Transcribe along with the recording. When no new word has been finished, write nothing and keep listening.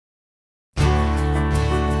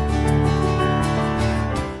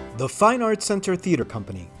The Fine Arts Center Theater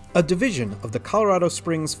Company, a division of the Colorado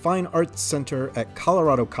Springs Fine Arts Center at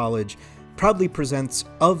Colorado College, proudly presents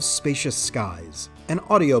Of Spacious Skies, an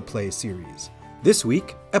audio play series. This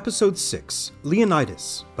week, Episode 6,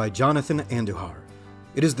 Leonidas, by Jonathan Andujar.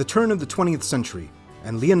 It is the turn of the 20th century,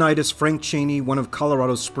 and Leonidas Frank Chaney, one of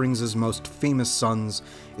Colorado Springs' most famous sons,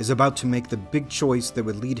 is about to make the big choice that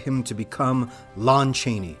would lead him to become Lon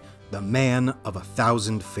Chaney, the man of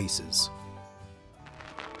 1,000 faces.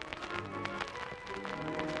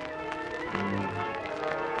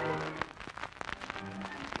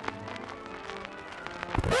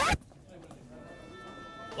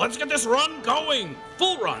 Let's get this run going.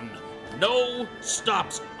 Full run. No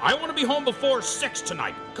stops. I want to be home before 6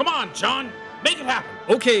 tonight. Come on, John. Make it happen.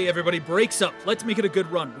 Okay, everybody, breaks up. Let's make it a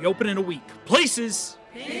good run. We open in a week. Places!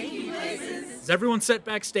 Thank you, places. Is everyone set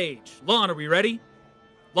backstage? Lon, are we ready?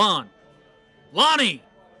 Lon. Lonnie!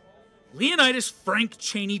 Leonidas Frank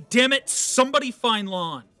Chaney. Damn it, somebody find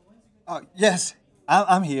Lon. Yes,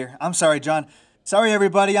 I'm here. I'm sorry, John. Sorry,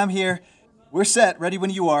 everybody, I'm here. We're set, ready when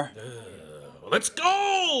you are. Let's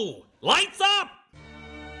go! Lights up!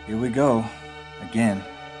 Here we go. Again.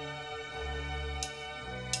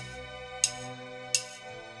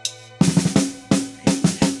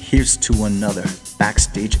 Here's to another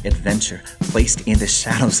backstage adventure, placed in the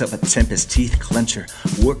shadows of a tempest teeth clencher.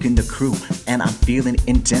 Working the crew, and I'm feeling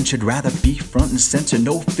indentured. Rather be front and center,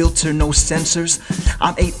 no filter, no censors.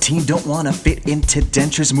 I'm 18, don't wanna fit into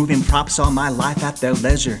dentures. Moving props all my life at their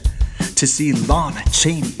leisure. To see Lon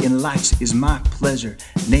Chaney in lights is my pleasure.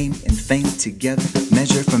 Name and fame together,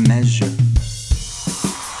 measure for measure.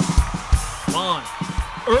 Lon.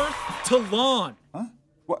 Earth to Lon. Huh?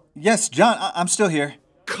 What? Yes, John, I'm still here.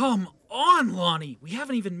 Come on, Lonnie. We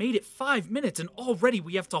haven't even made it 5 minutes, and already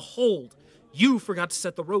we have to hold. You forgot to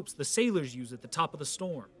set the ropes the sailors use at the top of the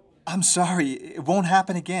storm. I'm sorry, it won't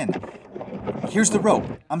happen again. Here's the rope.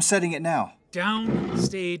 I'm setting it now. Down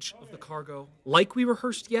stage of the cargo, like we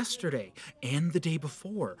rehearsed yesterday and the day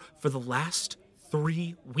before, for the last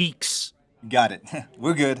 3 weeks. Got it.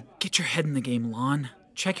 We're good. Get your head in the game, Lon.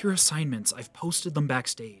 Check your assignments. I've posted them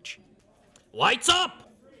backstage. Lights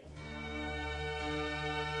up!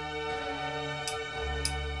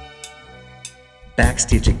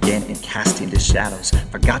 Backstage again and casting the shadows.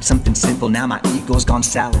 Forgot something simple, now my ego's gone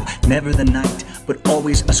sallow. Never the knight, but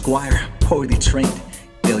always a squire. Poorly trained,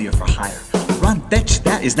 failure for hire. Run, fetch,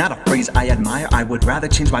 that is not a phrase I admire. I would rather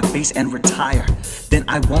change my face and retire. Then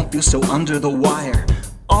I won't feel so under the wire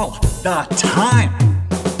all the time.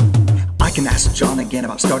 I can ask John again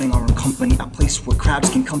about starting our own company, a place where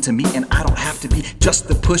crowds can come to me and I don't have to be just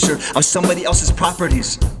the pusher of somebody else's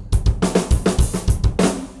properties.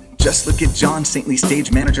 Just look at John, saintly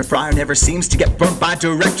stage manager Fryer never seems to get burnt by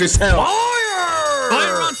director's hell. Fire!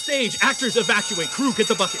 Fire on stage! Actors evacuate! Crew, get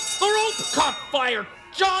the buckets! The rope caught fire!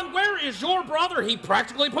 John, where is your brother? He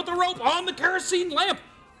practically put the rope on the kerosene lamp.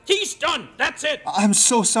 He's done. That's it. I'm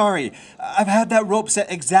so sorry. I've had that rope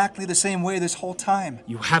set exactly the same way this whole time.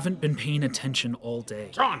 You haven't been paying attention all day.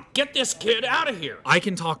 John, get this kid out of here. I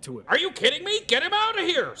can talk to him. Are you kidding me? Get him out of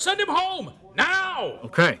here. Send him home. Now.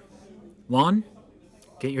 Okay. Lon,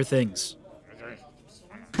 get your things.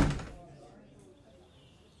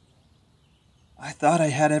 I thought I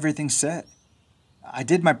had everything set. I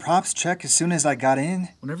did my props check as soon as I got in.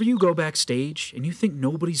 Whenever you go backstage and you think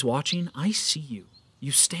nobody's watching, I see you.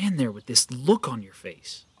 You stand there with this look on your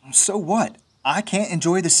face. So what? I can't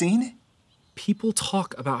enjoy the scene? People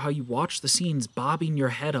talk about how you watch the scenes bobbing your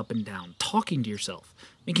head up and down, talking to yourself,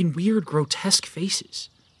 making weird, grotesque faces.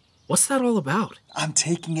 What's that all about? I'm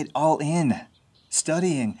taking it all in.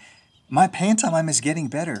 Studying. My pantomime is getting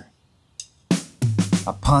better.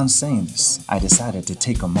 Upon saying this, I decided to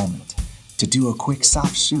take a moment to do a quick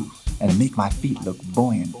soft shoe and make my feet look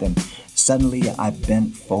buoyant. Then suddenly I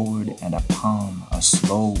bent forward and upon a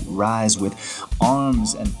slow rise with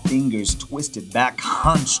arms and fingers twisted back,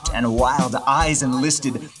 hunched and wild eyes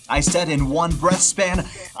enlisted. I said in one breath span,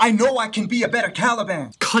 I know I can be a better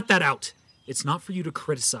Caliban. Cut that out. It's not for you to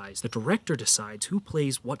criticize. The director decides who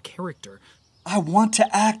plays what character. I want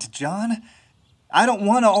to act, John. I don't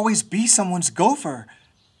want to always be someone's gopher.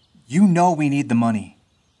 You know we need the money.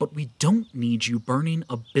 But we don't need you burning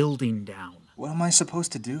a building down. What am I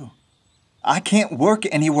supposed to do? I can't work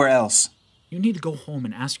anywhere else. You need to go home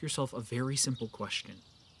and ask yourself a very simple question.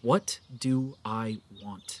 What do I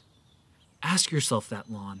want? Ask yourself that,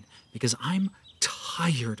 Lon, because I'm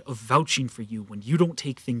tired of vouching for you when you don't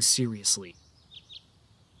take things seriously.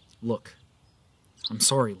 Look, I'm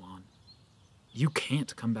sorry, Lon. You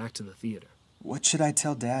can't come back to the theater. What should I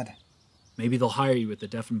tell Dad? Maybe they'll hire you at the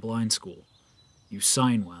deaf and blind school. You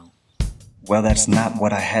sign well. Well, that's not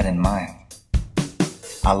what I had in mind.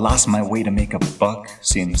 I lost my way to make a buck.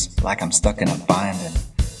 Seems like I'm stuck in a bind and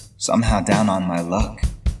somehow down on my luck.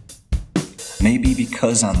 Maybe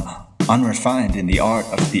because I'm unrefined in the art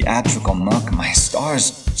of theatrical muck, my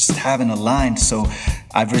stars just haven't aligned, so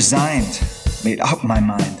I've resigned, made up my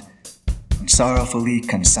mind, and sorrowfully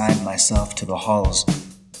consigned myself to the halls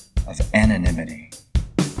of anonymity.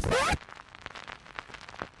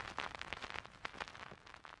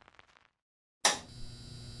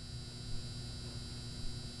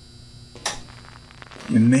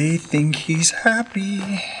 You may think he's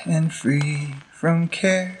happy and free from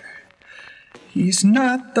care. He's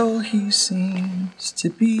not, though he seems to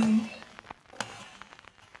be.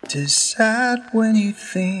 'Tis sad when you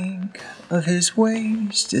think of his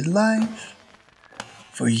wasted life,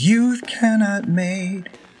 for youth cannot mate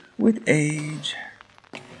with age,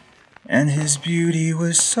 and his beauty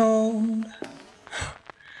was sold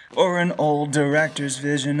for an old director's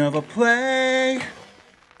vision of a play.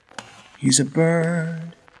 He's a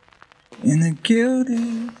bird in a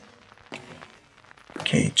gilded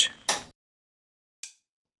cage.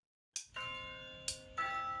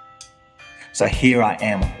 So here I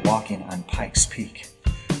am walking on Pikes Peak,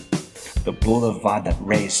 the boulevard that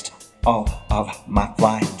raised all of my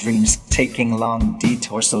fly dreams, taking long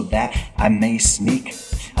detours so that I may sneak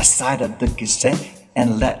aside of the Gazette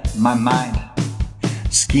and let my mind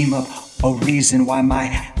scheme up a reason why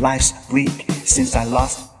my life's bleak, since I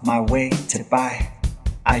lost my way to buy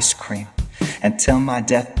ice cream and tell my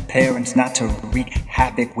deaf parents not to wreak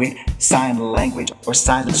havoc with sign language or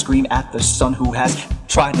silent scream at the son who has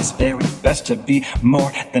tried his very best to be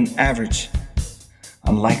more than average,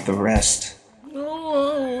 unlike the rest.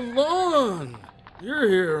 Oh, Lon, you're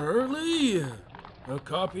here early. A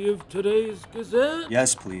copy of today's Gazette?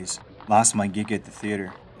 Yes, please. Lost my gig at the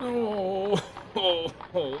theater. Oh,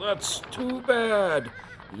 that's too bad.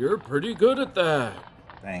 You're pretty good at that.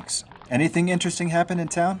 Thanks. Anything interesting happen in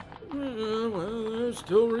town? Yeah, well, they're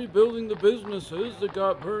still rebuilding the businesses that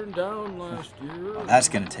got burned down last year. Well, that's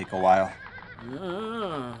gonna take a while.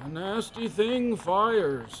 Yeah, a nasty thing,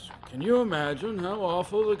 fires. Can you imagine how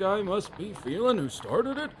awful the guy must be feeling who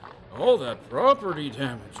started it? All that property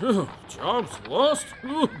damage. Jobs lost.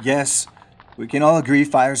 Yes, we can all agree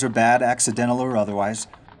fires are bad, accidental or otherwise.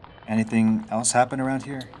 Anything else happen around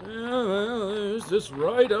here? Yeah, well, there's this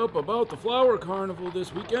write-up about the flower carnival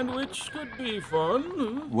this weekend, which could be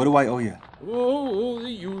fun. What do I owe you? Oh, the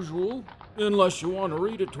usual. Unless you want to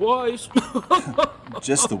read it twice.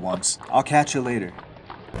 Just the once. I'll catch you later.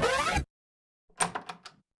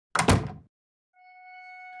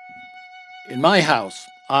 In my house,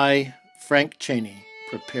 I, Frank Chaney,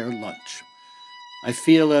 prepare lunch. I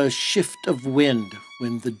feel a shift of wind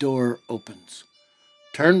when the door opens.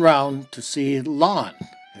 Turn round to see Lon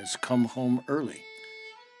has come home early.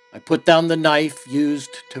 I put down the knife used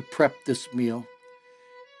to prep this meal.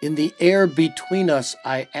 In the air between us,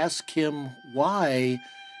 I ask him why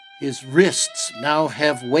his wrists now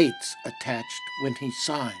have weights attached when he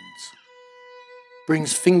signs.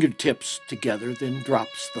 Brings fingertips together, then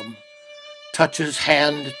drops them. Touches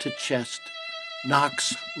hand to chest,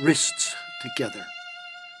 knocks wrists together.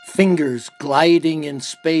 Fingers gliding in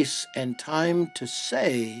space and time to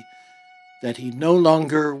say that he no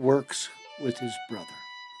longer works with his brother.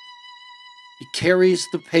 He carries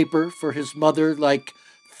the paper for his mother like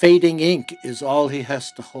fading ink is all he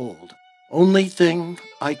has to hold. Only thing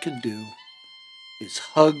I can do is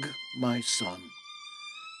hug my son.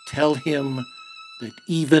 Tell him that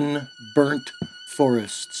even burnt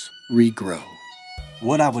forests regrow.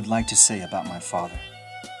 What I would like to say about my father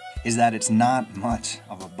is that it's not much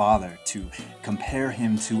of a bother to compare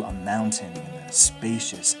him to a mountain in the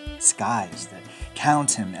spacious skies that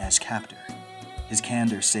count him as captor. His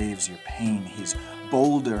candor saves your pain. His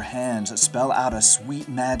bolder hands spell out a sweet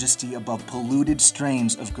majesty above polluted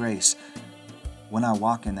strains of grace. When I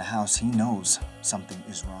walk in the house, he knows something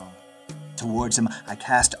is wrong. Towards him, I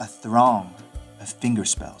cast a throng of finger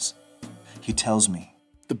spells. He tells me,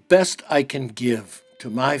 "The best I can give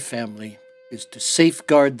to my family is to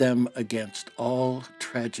safeguard them against all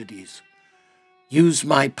tragedies. Use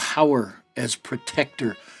my power as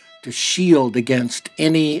protector to shield against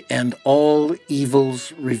any and all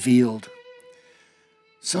evils revealed.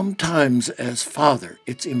 Sometimes as father,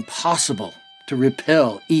 it's impossible to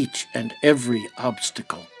repel each and every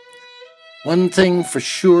obstacle. One thing for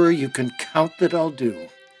sure you can count that I'll do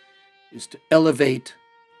is to elevate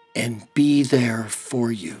and be there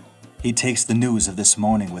for you." He takes the news of this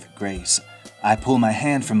morning with grace. I pull my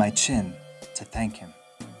hand from my chin to thank him.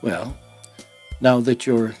 Well, now that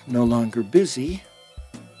you're no longer busy,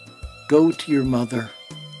 go to your mother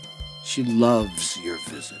She loves your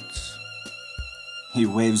visits. He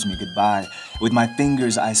waves me goodbye. With my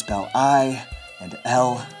fingers I spell I and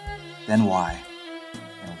L, then Y,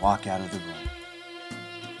 and walk out of the room.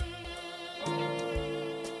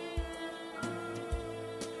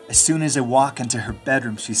 As soon as I walk into her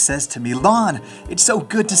bedroom, she says to me, "Lon, it's so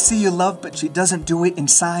good to see you, love," but she doesn't do it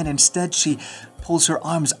inside. Instead, she pulls her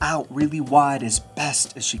arms out really wide as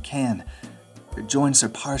best as she can. Her joints are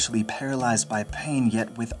partially paralyzed by pain,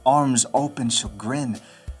 yet with arms open, she'll grin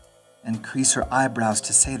and crease her eyebrows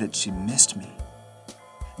to say that she missed me.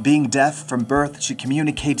 Being deaf from birth, she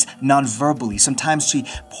communicates non-verbally. Sometimes she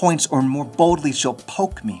points, or more boldly, she'll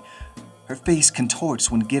poke me. Her face contorts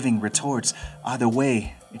when giving retorts. Either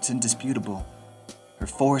way, it's indisputable. Her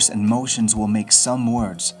force and motions will make some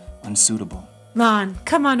words unsuitable. Lon,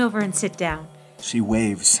 come on over and sit down. She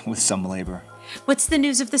waves with some labor. What's the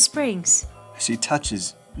news of the Springs? She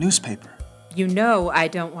touches newspaper. You know I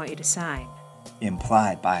don't want you to sign.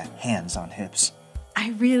 Implied by hands on hips.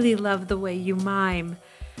 I really love the way you mime.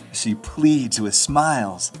 She pleads with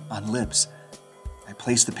smiles on lips. I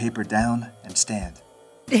place the paper down and stand.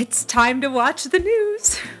 It's time to watch the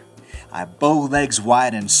news. I bow legs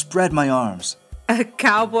wide and spread my arms. A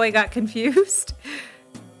cowboy got confused.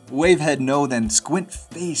 Wave head no, then squint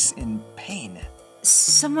face in pain.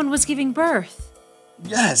 Someone was giving birth.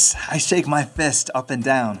 Yes, I shake my fist up and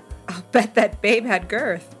down. I'll bet that babe had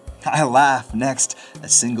girth. I laugh. Next, a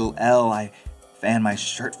single L. I fan my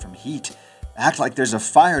shirt from heat. Act like there's a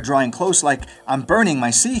fire drawing close, like I'm burning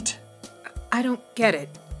my seat. I don't get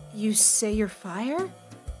it. You say you're fire?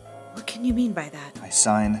 What can you mean by that? I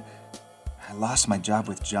sign. I lost my job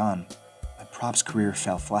with John. My props career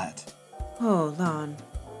fell flat. Oh, Lon.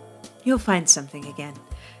 You'll find something again.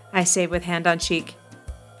 I say with hand on cheek.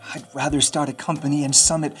 I'd rather start a company and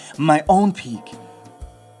summit my own peak.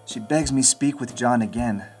 She begs me speak with John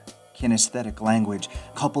again. Kinesthetic language,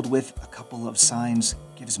 coupled with a couple of signs,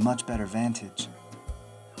 gives much better vantage.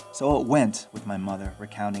 So it went with my mother,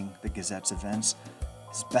 recounting the Gazette's events.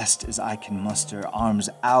 As best as I can muster, arms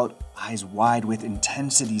out, eyes wide with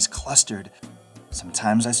intensities clustered.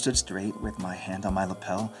 Sometimes I stood straight with my hand on my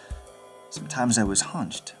lapel. Sometimes I was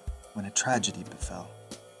hunched when a tragedy befell.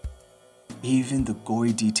 Even the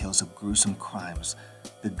gory details of gruesome crimes,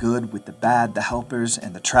 the good with the bad, the helpers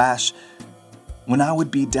and the trash. When I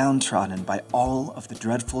would be downtrodden by all of the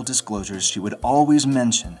dreadful disclosures, she would always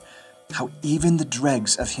mention how even the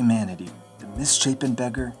dregs of humanity, the misshapen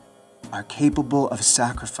beggar, are capable of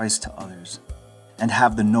sacrifice to others and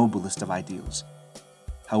have the noblest of ideals.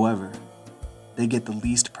 However, they get the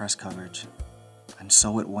least press coverage, and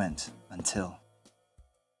so it went until...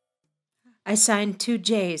 I signed 2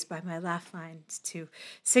 J's by my laugh lines to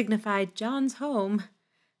signify John's home.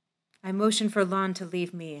 I motioned for Lon to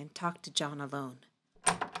leave me and talk to John alone.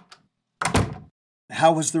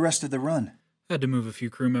 How was the rest of the run? Had to move a few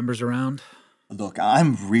crew members around. Look,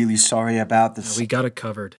 I'm really sorry about this. We got it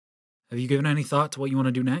covered. Have you given any thought to what you want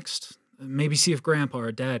to do next? Maybe see if Grandpa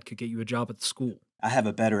or Dad could get you a job at the school. I have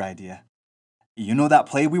a better idea. You know that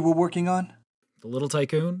play we were working on? The Little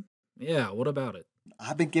Tycoon? Yeah, what about it?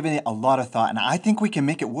 I've been giving it a lot of thought, and I think we can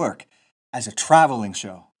make it work as a traveling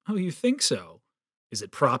show. Oh, you think so? Is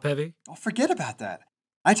it prop heavy? Oh, forget about that.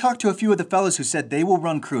 I talked to a few of the fellows who said they will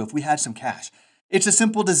run crew if we had some cash. It's a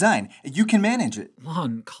simple design. You can manage it.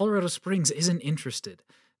 Lon, Colorado Springs isn't interested.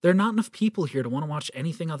 There are not enough people here to want to watch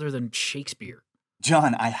anything other than Shakespeare.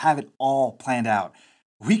 John, I have it all planned out.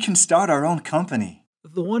 We can start our own company.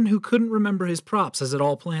 The one who couldn't remember his props has it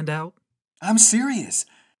all planned out? I'm serious.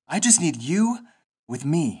 I just need you with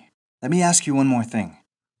me. Let me ask you one more thing.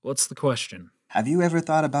 What's the question? Have you ever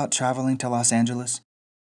thought about traveling to Los Angeles?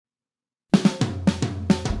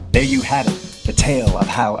 There you have it, the tale of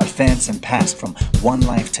how a phantom passed from one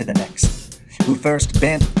life to the next, who first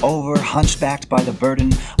bent over, hunchbacked by the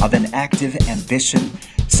burden of an active ambition,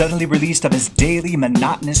 suddenly released of his daily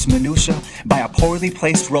monotonous minutia by a poorly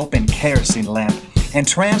placed rope and kerosene lamp, and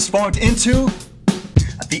transformed into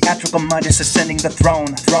a theatrical Midas ascending the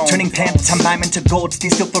throne, turning pantomime into gold, stay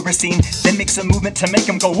still for a scene, then makes a movement to make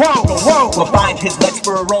him go whoa, go whoa. Will bind his legs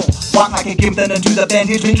for a roll, walk like a gimp, then undo the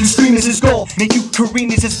bandage, make you scream is his goal, make you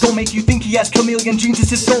careen is his goal, make you think he has chameleon genes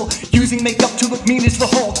is his soul, using makeup to look mean is the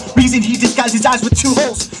whole reason he disguised his eyes with 2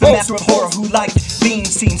 holes. The master of horror who liked lean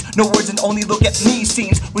scenes, no words and only look at me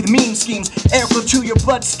scenes with mean schemes, airflow to your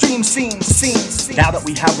bloodstream scenes. Now that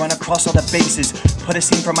we have run across all the bases, put a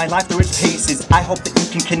scene from my life through its paces, I hope that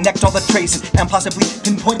you can connect all the traces and possibly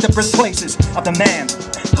pinpoint the birthplaces of the man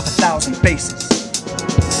of 1,000 faces.